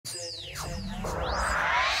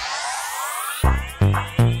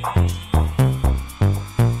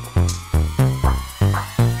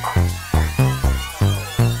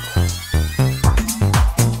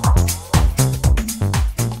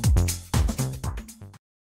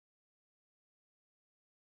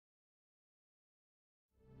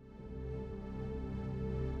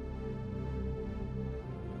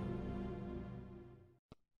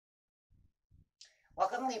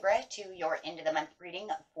Welcome, Libra, to your end of the month reading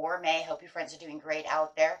for May. Hope your friends are doing great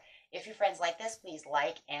out there. If your friends like this, please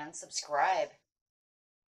like and subscribe.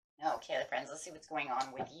 Okay, friends, let's see what's going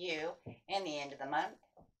on with you in the end of the month.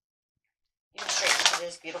 Getting straight into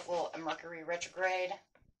this beautiful Mercury retrograde.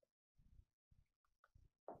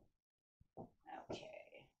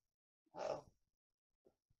 Okay. Uh-oh.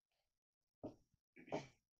 Let's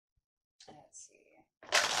see.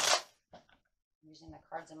 I'm using the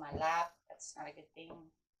cards in my lap. That's not a good thing.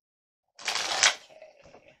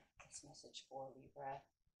 Okay. This message for Libra.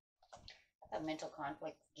 The mental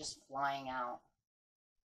conflict just flying out.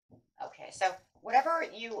 Okay, so whatever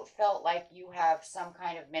you felt like you have some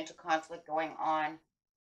kind of mental conflict going on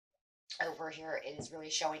over here, it is really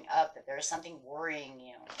showing up that there's something worrying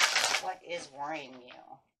you. What is worrying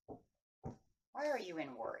you? Why are you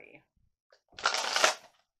in worry?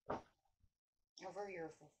 Over your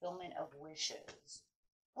fulfillment of wishes.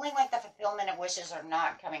 Feeling like the fulfillment of wishes are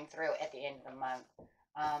not coming through at the end of the month.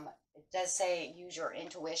 It does say use your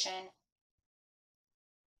intuition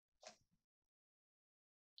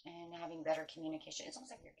and having better communication. It's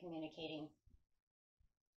almost like you're communicating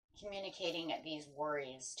these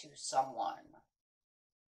worries to someone.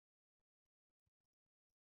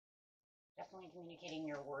 Definitely communicating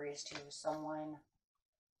your worries to someone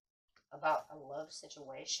about a love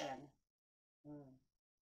situation.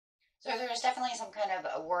 So there's definitely some kind of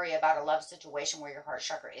a worry about a love situation where your heart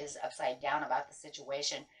chakra is upside down about the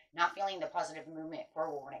situation, not feeling the positive movement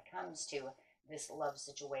forward when it comes to this love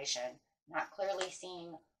situation, not clearly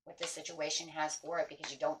seeing what the situation has for it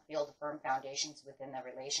because you don't feel the firm foundations within the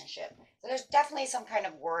relationship. So there's definitely some kind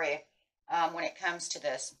of worry when it comes to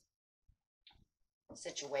this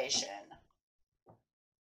situation.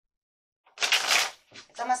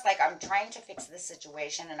 It's almost like I'm trying to fix this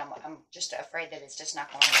situation and I'm just afraid that it's just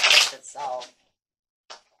not going to fix itself.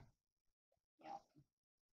 You know,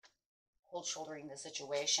 cold shouldering the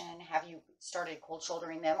situation. Have you started cold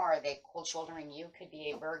shouldering them, or are they cold shouldering you? Could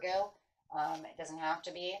be a Virgo. It doesn't have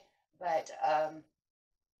to be, but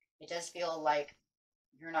it does feel like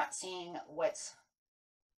you're not seeing what's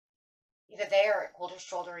either they are cold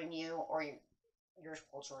shouldering you or you're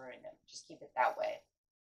cold shouldering them. Just keep it that way.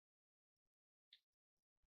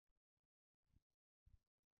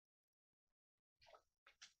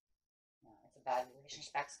 It's a bad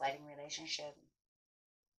relationship, backsliding relationship.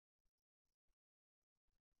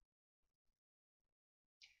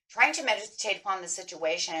 Trying to meditate upon the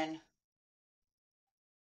situation.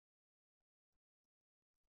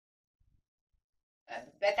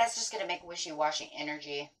 But that's just going to make wishy-washy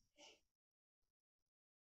energy.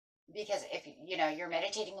 Because if, you're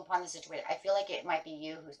meditating upon the situation, I feel like it might be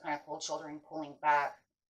you who's kind of cold shouldering, pulling back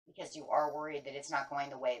because you are worried that it's not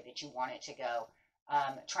going the way that you want it to go.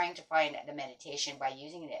 Trying to find the meditation by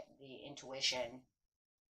using the intuition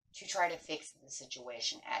to try to fix the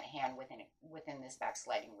situation at hand within this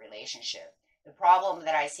backsliding relationship. The problem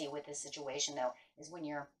that I see with this situation, though, is when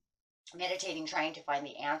you're meditating, trying to find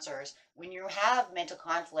the answers, when you have mental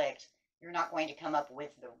conflict, you're not going to come up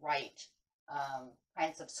with the right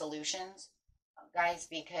kinds of solutions, guys,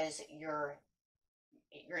 because you're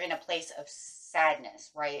in a place of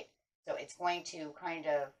sadness, right? So it's going to kind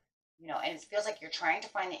of, and it feels like you're trying to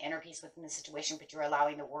find the inner peace within the situation, but you're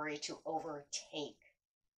allowing the worry to overtake,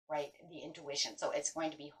 right, the intuition. So it's going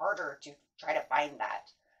to be harder to try to find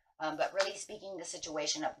that. But really speaking the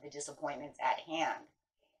situation of the disappointments at hand.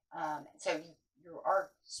 So you are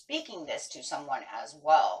speaking this to someone as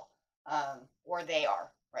well, or they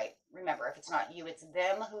are, right? Remember, if it's not you, it's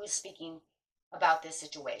them who is speaking about this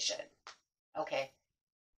situation, okay?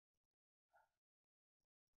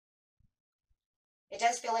 It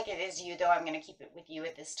does feel like it is you, though. I'm going to keep it with you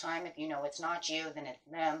at this time. If you know it's not you, then it's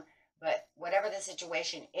them. But whatever the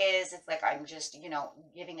situation is, it's like I'm just,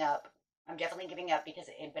 giving up. I'm definitely giving up because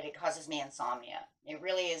it causes me insomnia. It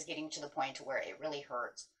really is getting to the point to where it really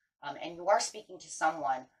hurts. And you are speaking to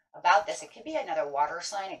someone about this. It could be another water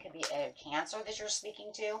sign. It could be a Cancer that you're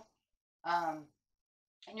speaking to.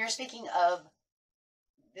 And you're speaking of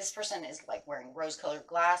this person is like wearing rose-colored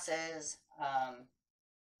glasses.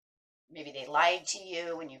 Maybe they lied to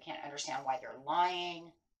you and you can't understand why they're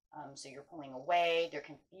lying. So you're pulling away. They're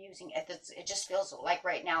confusing. It just feels like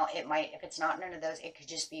right now it might, if it's not none of those, it could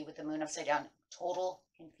just be with the moon upside down, total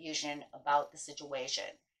confusion about the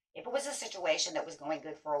situation. If it was a situation that was going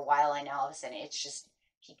good for a while and now all of a sudden it's just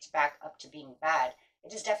peaked back up to being bad,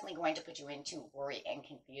 it is definitely going to put you into worry and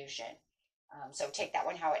confusion. So take that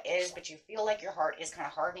one how it is, but you feel like your heart is kind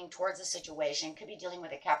of hardening towards the situation. Could be dealing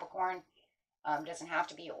with a Capricorn, doesn't have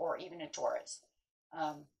to be, or even a Taurus.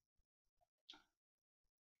 But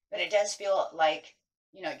it does feel like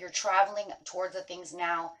You know, you're traveling towards the things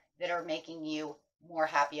now that are making you more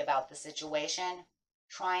happy about the situation,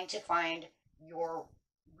 trying to find your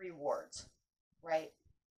rewards, right?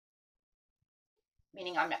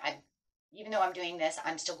 Meaning even though I'm doing this,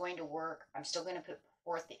 I'm still going to work. I'm still going to put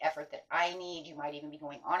forth the effort that I need. You might even be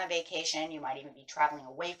going on a vacation. You might even be traveling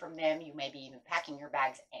away from them. You may be even packing your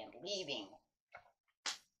bags and leaving.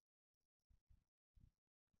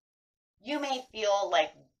 You may feel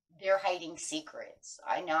like they're hiding secrets.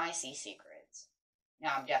 I know I see secrets.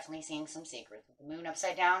 Now, I'm definitely seeing some secrets. With the moon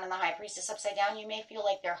upside down and the high priestess upside down, you may feel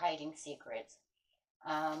like they're hiding secrets.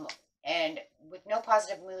 And with no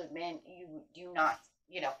positive movement, you do not,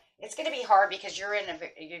 you know, it's going to be hard because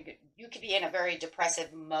you could be in a very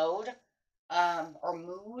depressive mode, or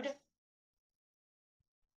mood,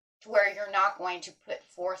 to where you're not going to put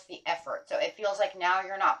forth the effort. So it feels like now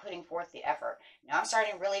you're not putting forth the effort. Now I'm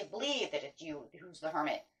starting to really believe that it's you who's the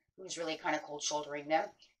hermit, who's really kind of cold shouldering them,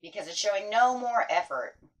 because it's showing no more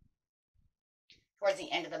effort towards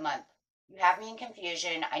the end of the month. You have me in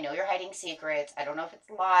confusion. I know you're hiding secrets. I don't know if it's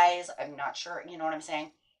lies. I'm not sure. You know what I'm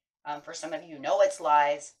saying? For some of you, know it's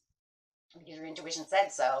lies because your intuition said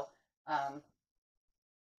so. But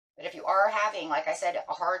if you are having, like I said,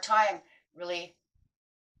 a hard time really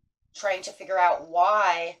trying to figure out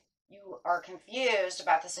why you are confused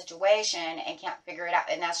about the situation and can't figure it out,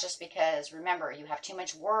 and that's just because, remember, you have too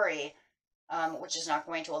much worry, which is not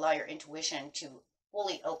going to allow your intuition to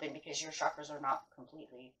fully open because your chakras are not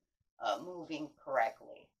completely moving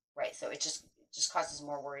correctly, right? So it just causes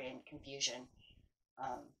more worry and confusion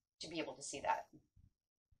to be able to see that.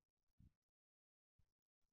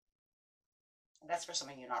 That's for some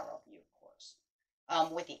of you, not all of you, of course.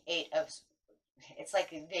 With the it's like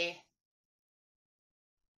they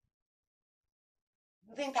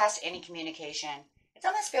moving past any communication. It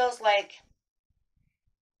almost feels like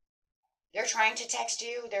they're trying to text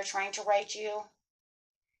you, they're trying to write you.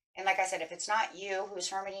 And like I said, if it's not you who's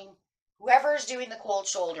hermiting, whoever's doing the cold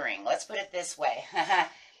shouldering, let's put it this way.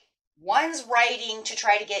 One's writing to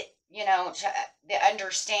try to get, the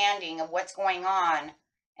understanding of what's going on,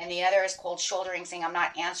 and the other is cold shouldering, saying, I'm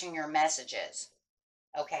not answering your messages.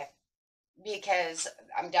 Okay? Because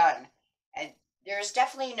I'm done. And there's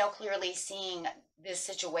definitely no clearly seeing this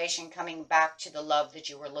situation coming back to the love that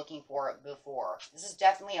you were looking for before. This is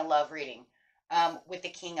definitely a love reading. With the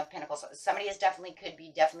King of Pentacles, somebody could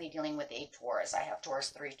be definitely dealing with a Taurus. I have Taurus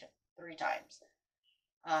three times.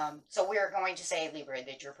 So we're going to say, Libra,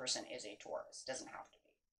 that your person is a Taurus. Doesn't have to be.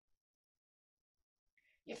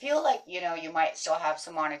 You feel like, you might still have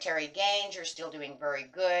some monetary gains. You're still doing very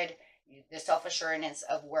good. The self-assurance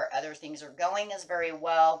of where other things are going is very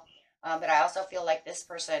well. But I also feel like this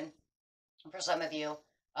person, for some of you,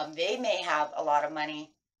 they may have a lot of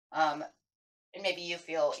money. And maybe you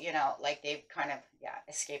feel, like they've kind of,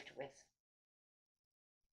 escaped with.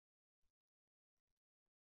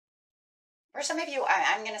 For some of you,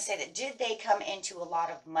 I'm going to say that did they come into a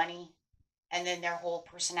lot of money and then their whole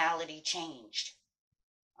personality changed?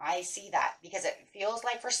 I see that because it feels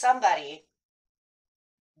like for somebody,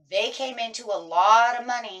 they came into a lot of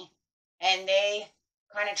money and they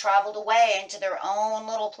kind of traveled away into their own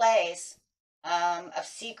little place of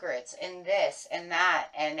secrets and this and that,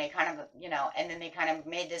 and they kind of, and then they kind of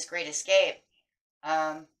made this great escape,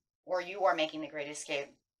 or you are making the great escape.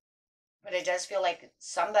 But it does feel like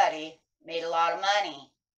somebody made a lot of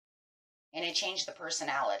money and it changed the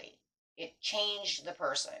personality. It changed the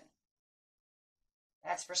person.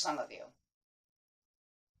 That's for some of you.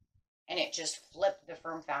 And it just flipped the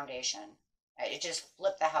firm foundation. It just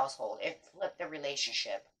flipped the household. It flipped the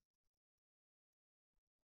relationship.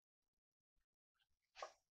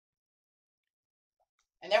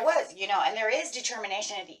 And there was, and there is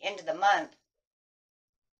determination at the end of the month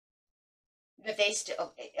that they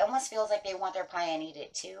still, it almost feels like they want their pie and eat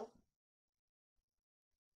it too.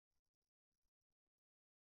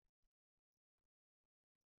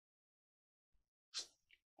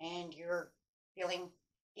 And you're feeling,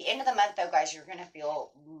 the end of the month though, guys, you're going to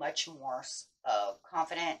feel much more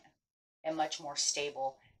confident and much more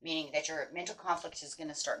stable, meaning that your mental conflict is going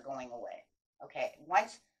to start going away. Okay,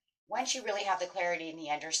 once you really have the clarity and the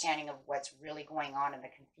understanding of what's really going on and the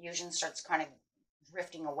confusion starts kind of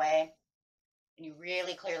drifting away, and you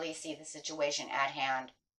really clearly see the situation at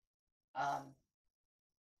hand,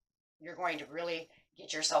 you're going to really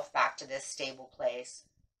get yourself back to this stable place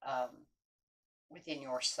within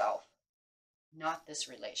yourself, not this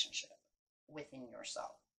relationship, within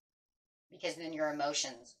yourself. Because then your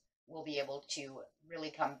emotions will be able to really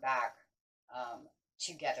come back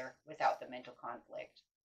together without the mental conflict.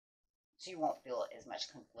 So you won't feel as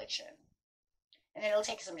much confliction. And then it'll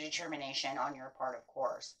take some determination on your part, of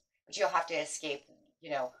course. But you'll have to escape,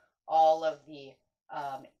 all of the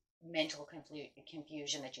um, mental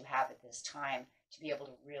confusion that you have at this time to be able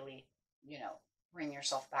to really, bring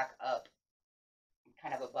yourself back up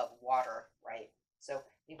kind of above water, right? So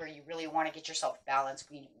Libra, you really want to get yourself balanced.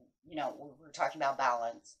 We're talking about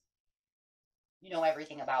balance. You know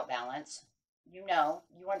everything about balance. You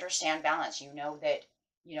understand balance. You know that,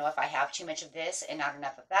 if I have too much of this and not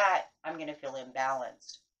enough of that, I'm going to feel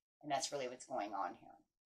imbalanced. And that's really what's going on here.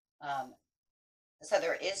 So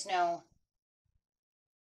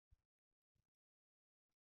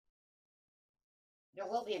there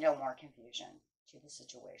will be no more confusion to the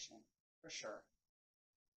situation, for sure.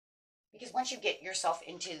 Because once you get yourself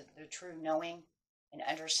into the true knowing and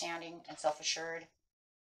understanding and self-assured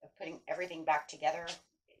of putting everything back together,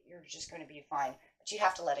 you're just going to be fine. But you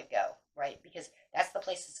have to let it go, right? Because that's the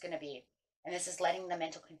place it's going to be. And this is letting the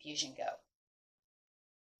mental confusion go.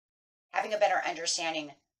 Having a better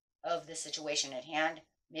understanding of the situation at hand,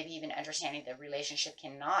 maybe even understanding the relationship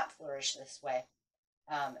cannot flourish this way.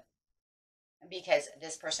 Because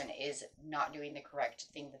this person is not doing the correct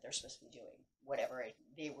thing that they're supposed to be doing, whatever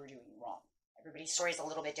they were doing wrong. Everybody's story is a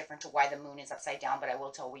little bit different to why the moon is upside down, but I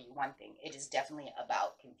will tell you one thing. It is definitely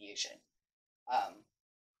about confusion.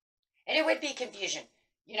 And it would be confusion.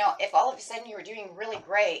 If all of a sudden you were doing really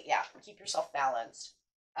great, yeah, keep yourself balanced.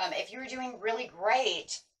 If you were doing really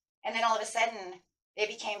great, and then all of a sudden they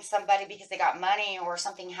became somebody because they got money or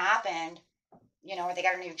something happened, or they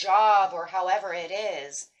got a new job or however it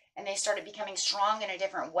is, and they started becoming strong in a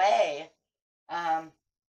different way.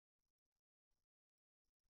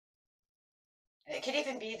 It could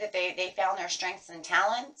even be that they found their strengths and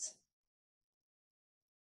talents,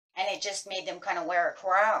 and it just made them kind of wear a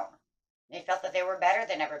crown. They felt that they were better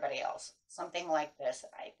than everybody else. Something like this.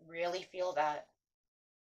 I really feel that.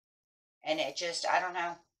 And it just, I don't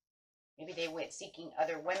know. Maybe they went seeking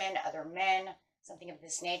other women, other men, something of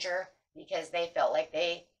this nature, because they felt like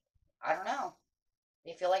I don't know.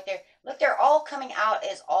 They feel like they're all coming out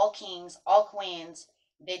as all kings, all queens.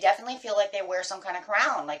 They definitely feel like they wear some kind of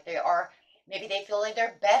crown, like they are, maybe they feel like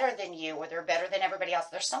they're better than you or they're better than everybody else.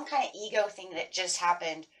 There's some kind of ego thing that just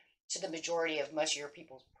happened to the majority of most of your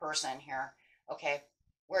people's person here, okay,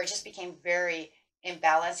 where it just became very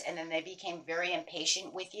imbalanced, and then they became very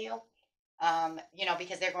impatient with you,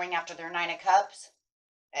 because they're going after their Nine of Cups,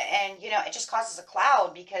 and, it just causes a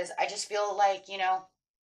cloud, because I just feel like, kind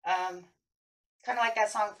of like that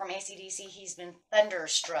song from AC/DC, he's been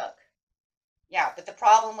thunderstruck. Yeah, but the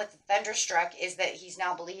problem with the thunderstruck is that he's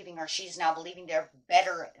now believing, or she's now believing, they're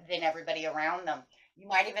better than everybody around them. You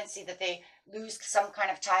might even see that they lose some kind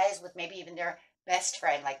of ties with maybe even their best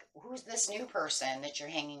friend. Like, who's this new person that you're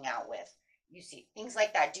hanging out with? You see, things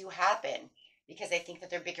like that do happen because they think that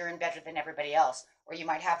they're bigger and better than everybody else. Or you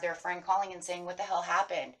might have their friend calling and saying, what the hell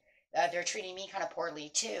happened? They're treating me kind of poorly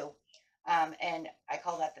too. And I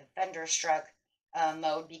call that the thunderstruck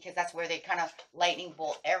mode, because that's where they kind of lightning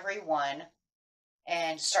bolt everyone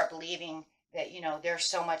and start believing that, they're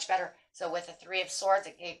so much better. So with the Three of Swords,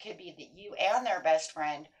 it could be that you and their best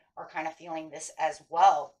friend are kind of feeling this as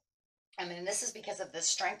well. I mean, this is because of the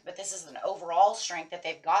strength, but this is an overall strength that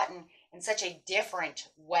they've gotten in such a different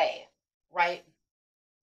way, right?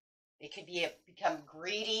 They could become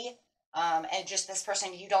greedy, and just this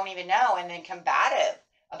person you don't even know, and then combative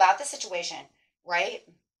about the situation, right?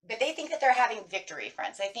 But they think that they're having victory,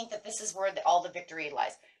 friends. They think that this is where all the victory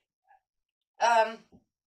lies.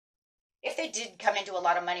 If they did come into a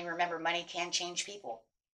lot of money, remember, money can change people.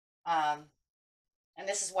 And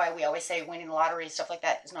this is why we always say winning the lottery, stuff like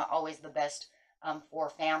that, is not always the best for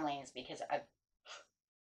families, because I've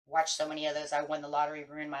watched so many of those. I won the lottery,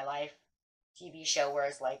 ruined my life TV show, where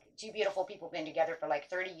it's like two beautiful people been together for like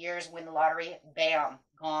 30 years, win the lottery, bam,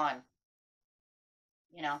 gone.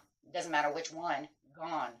 It doesn't matter which one,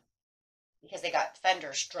 gone. Because they got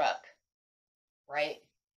thunderstruck, right?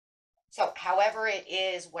 So however it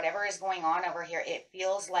is, whatever is going on over here, it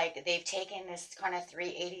feels like they've taken this kind of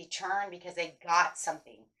 380 turn because they got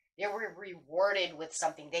something. They were rewarded with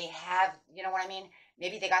something. They have, you know what I mean?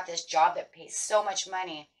 Maybe they got this job that pays so much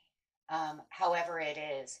money. However it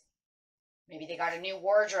is. Maybe they got a new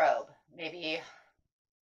wardrobe. Maybe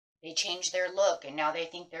they changed their look and now they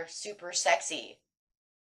think they're super sexy.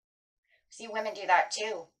 See, women do that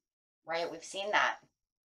too, right? We've seen that.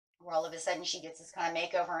 Where all of a sudden she gets this kind of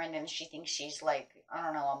makeover and then she thinks she's like, I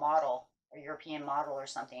don't know, a model, a European model or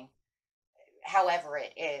something. However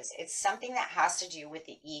it is, it's something that has to do with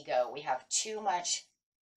the ego. We have too much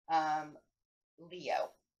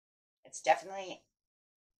Leo. It's definitely,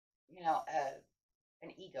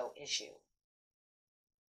 an ego issue.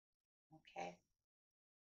 Okay.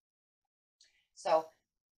 So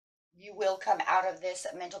you will come out of this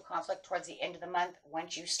mental conflict towards the end of the month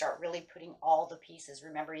once you start really putting all the pieces.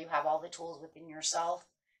 Remember, you have all the tools within yourself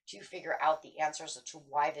to figure out the answers to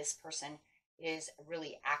why this person is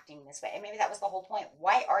really acting this way. And maybe that was the whole point.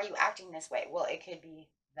 Why are you acting this way? Well, it could be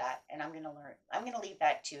that. And I'm going to learn. I'm going to leave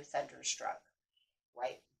that to Thunderstruck,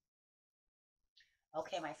 right?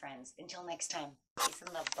 Okay, my friends. Until next time. Peace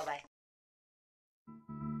and love. Bye-bye.